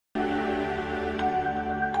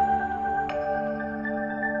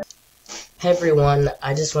Hey everyone,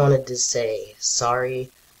 I just wanted to say sorry.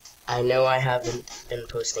 I know I haven't been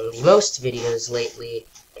posting the most videos lately,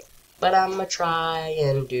 but I'm gonna try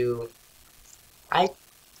and do...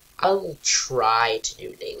 I'll try to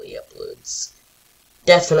do daily uploads.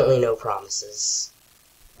 Definitely no promises.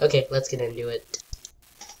 Okay, let's get into it.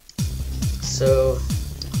 So,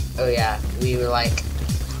 oh yeah, we were like,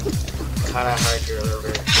 kinda hard to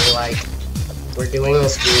remember. We're doing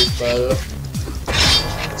this weird thing.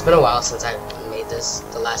 It's been a while since I made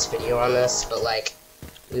the last video on this, but like,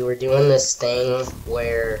 we were doing this thing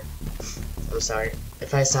where, I'm sorry,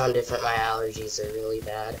 if I sound different, my allergies are really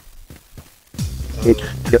bad.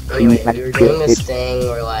 Anyway, we were doing this thing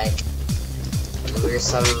where like, we're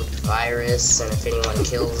some virus, and if anyone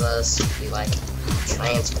kills us, we like,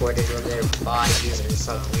 transported into their bodies or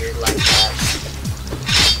something weird like that.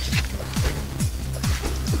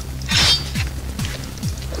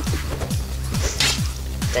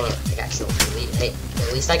 Dang it, I got killed. Hey,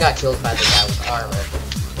 at least I got killed by the guy with armor.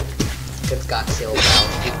 Could have got killed by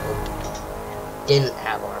people who didn't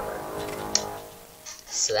have armor.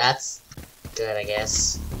 So that's good, I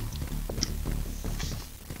guess.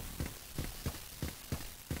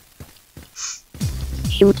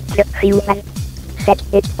 Shoot the human. Set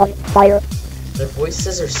it on fire. Their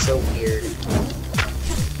voices are so weird.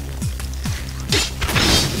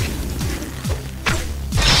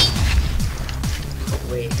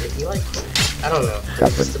 Wait, did he like... I don't know.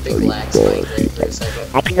 There's just a big lag spike there for a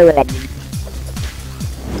second. Acknowledge.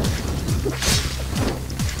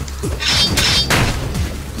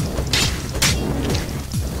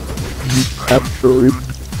 You capture him.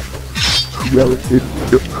 Well, it's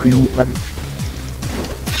the human.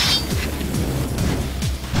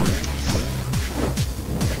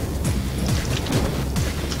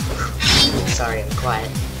 Sorry, I'm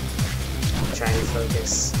quiet. I'm trying to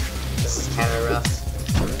focus. This is kind of rough.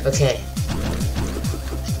 Okay.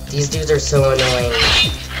 These dudes are so annoying.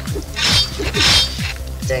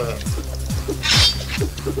 Dang it.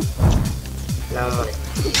 Now I'm gonna...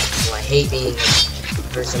 Well, I hate being a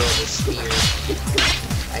person with a spear.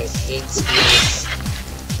 I hate spears.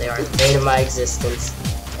 They are the bane of my existence,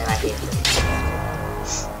 and I hate them.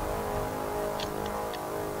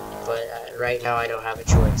 But right now I don't have a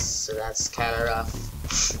choice, so that's kind of rough.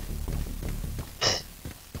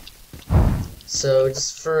 So,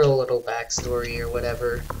 just for a little backstory or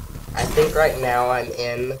whatever, I think right now I'm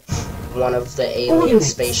in one of the alien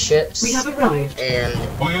spaceships, We have arrived. and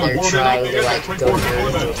they're trying to, like, go to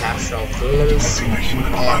Earth and capture all humans,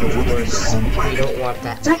 and of course, we don't want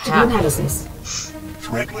that to Back to the happen. analysis.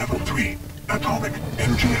 Threat level 3. Atomic,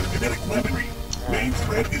 energy, and kinetic weaponry. Main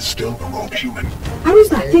threat is still a rogue human. How is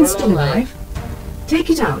that thing still alive? Take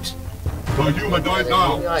it out. The human dies There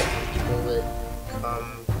may be, like, people that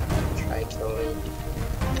try killing.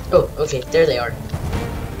 Oh, okay, there they are.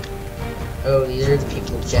 Oh, these are the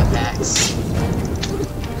people with jetpacks.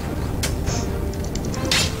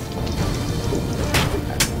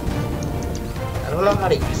 I don't know how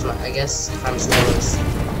to use my... I guess if I'm standing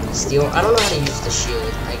still... I don't know how to use the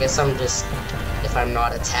shield. I guess I'm just... If I'm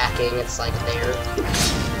not attacking, it's like there.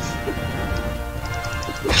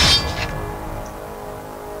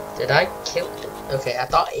 Did I kill it? Okay, I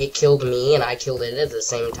thought it killed me and I killed it at the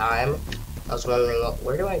same time. I was wondering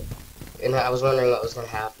where do I... And I was wondering what was gonna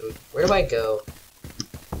happen. Where do I go?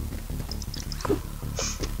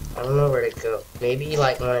 I don't know where to go. Maybe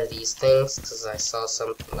like one of these things, because I saw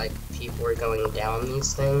some, like, people were going down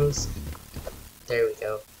these things. There we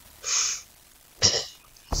go.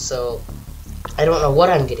 So, I don't know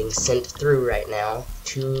what I'm getting sent through right now.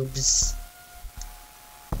 Tubes.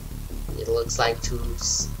 It looks like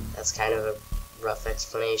tubes. That's kind of a rough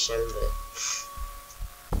explanation, but...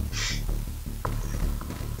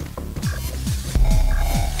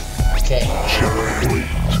 Okay.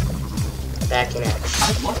 Back in action.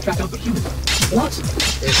 I've lost track of the human. What?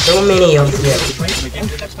 There's so many of them. Try them again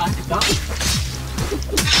the next time it's done.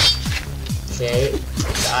 Okay.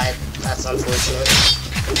 Died. That's unfortunate.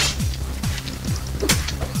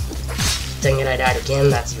 Dang it, I died again.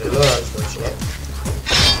 That's even more unfortunate.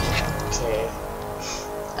 Okay.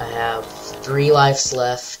 I have 3 lives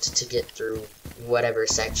left to get through whatever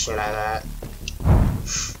section I'm at.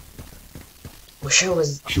 Wish I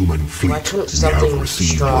was... Human fleet. Why couldn't We have something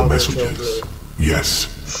received your stronger kill me? messages.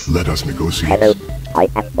 Yes. Let us negotiate. Hello. I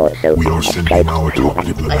am also We are an sending escaped our top human.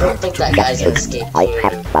 diplomat I don't think to that meet guy's you. an escape I human.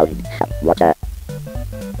 have found some water.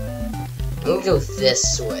 I'm gonna go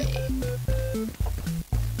this way.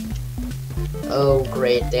 Oh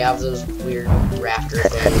great, they have those weird raptor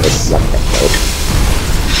things.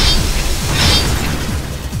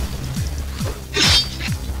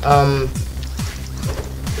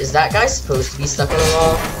 Is that guy supposed to be stuck in a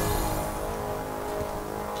wall?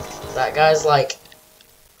 That guy's like...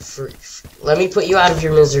 let me put you out of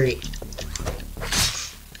your misery.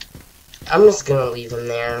 I'm just gonna leave him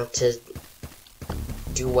there to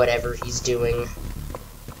do whatever he's doing.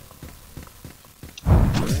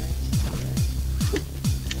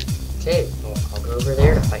 Okay, well, I'll go over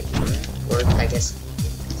there to fight you. Or, I guess,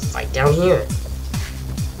 fight down here.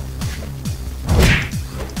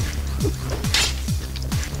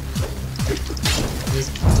 These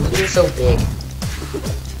dudes are so big.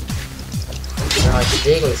 They're like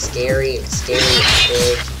big and scary and big.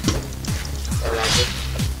 And I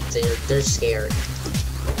just, they're scary.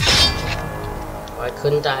 Why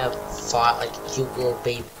couldn't I have fought like a cute little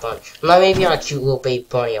baby bunny? Maybe not a cute little baby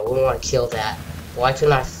bunny, I wouldn't want to kill that. Why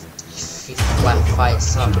couldn't I fight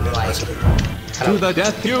something like To the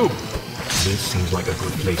death cube! This seems like a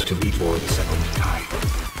good place to be for the settlement time.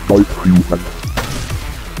 Fight human.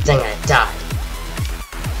 Dang, I died.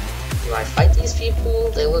 Do I fight these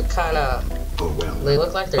people? They look kinda... Oh well. They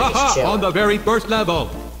look like they're just Aha! chilling. On the very first level!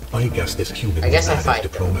 I guess this human I guess I has fight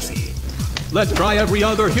them. diplomacy. Let's try every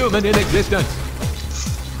other human in existence!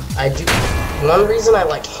 I do... One reason I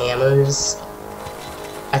like hammers...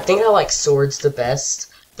 I think I like swords the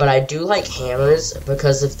best, but I do like hammers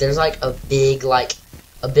because if there's like a big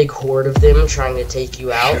horde of them trying to take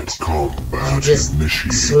you out, you just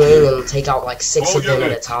swing and take out like 6 of them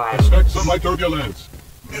at a time. Expect some light turbulence!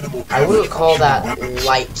 I wouldn't call that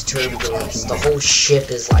light turbulence. The whole ship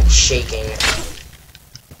is like shaking.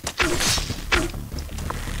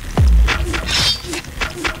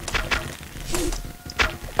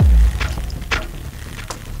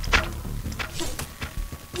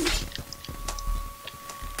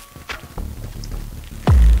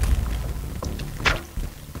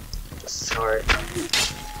 This is hard.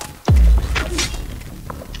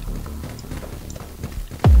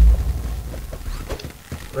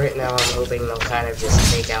 Right now, I'm hoping they'll kind of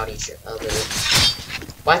just take out each other.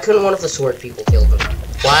 Why couldn't one of the sword people kill them?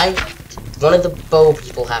 Why did one of the bow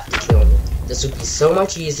people have to kill me? This would be so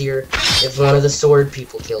much easier if one of the sword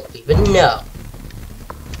people killed me, but no!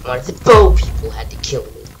 One of the bow people had to kill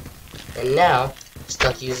me. And now, I'm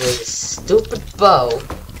stuck using this stupid bow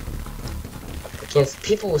against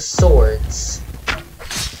people with swords.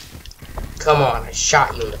 Come on, I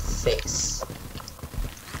shot you in the face.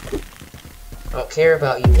 I don't care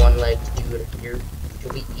about you one-legged dude.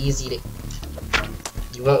 You'll be easy to...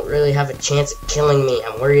 You won't really have a chance at killing me.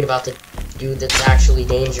 I'm worried about the dude that's actually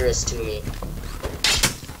dangerous to me.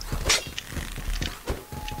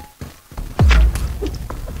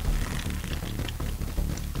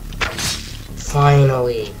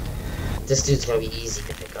 Finally! This dude's gonna be easy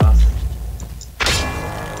to pick off.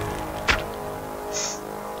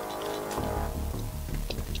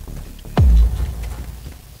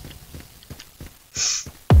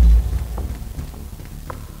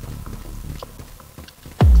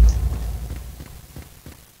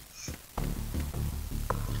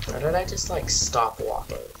 Or did I just like stop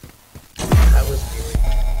walking? That was weird.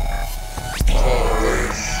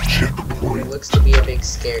 Okay, it looks to be a big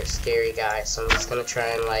scary guy, so I'm just gonna try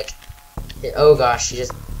and like hit. Oh gosh, he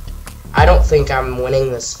just... I don't think I'm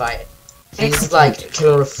winning this fight. He's like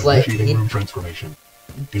can reflect. He Transformation.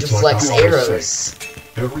 deflects arrows.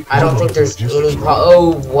 I don't think there's any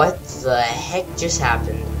oh, what the heck just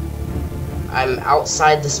happened? I'm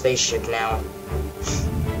outside the spaceship now.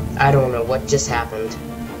 I don't know what just happened.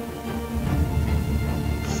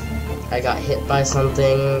 I got hit by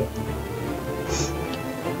something.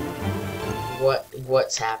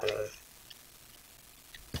 What's happening?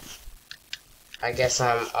 I guess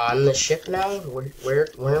I'm on the ship now? Where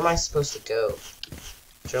am I supposed to go?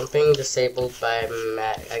 Jumping disabled by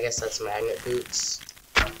I guess that's magnet boots.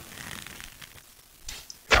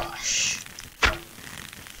 Gosh.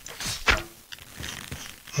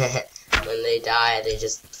 When they die, they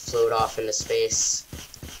just float off into space.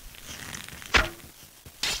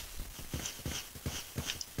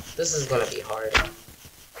 This is gonna be hard.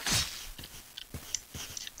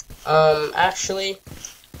 Actually,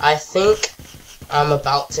 I think I'm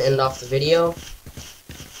about to end off the video,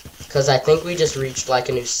 because I think we just reached like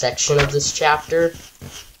a new section of this chapter,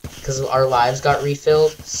 because our lives got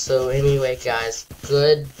refilled. So anyway, guys,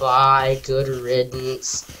 goodbye, good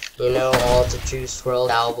riddance, you know, all the Juice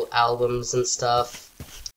WRLD albums and stuff.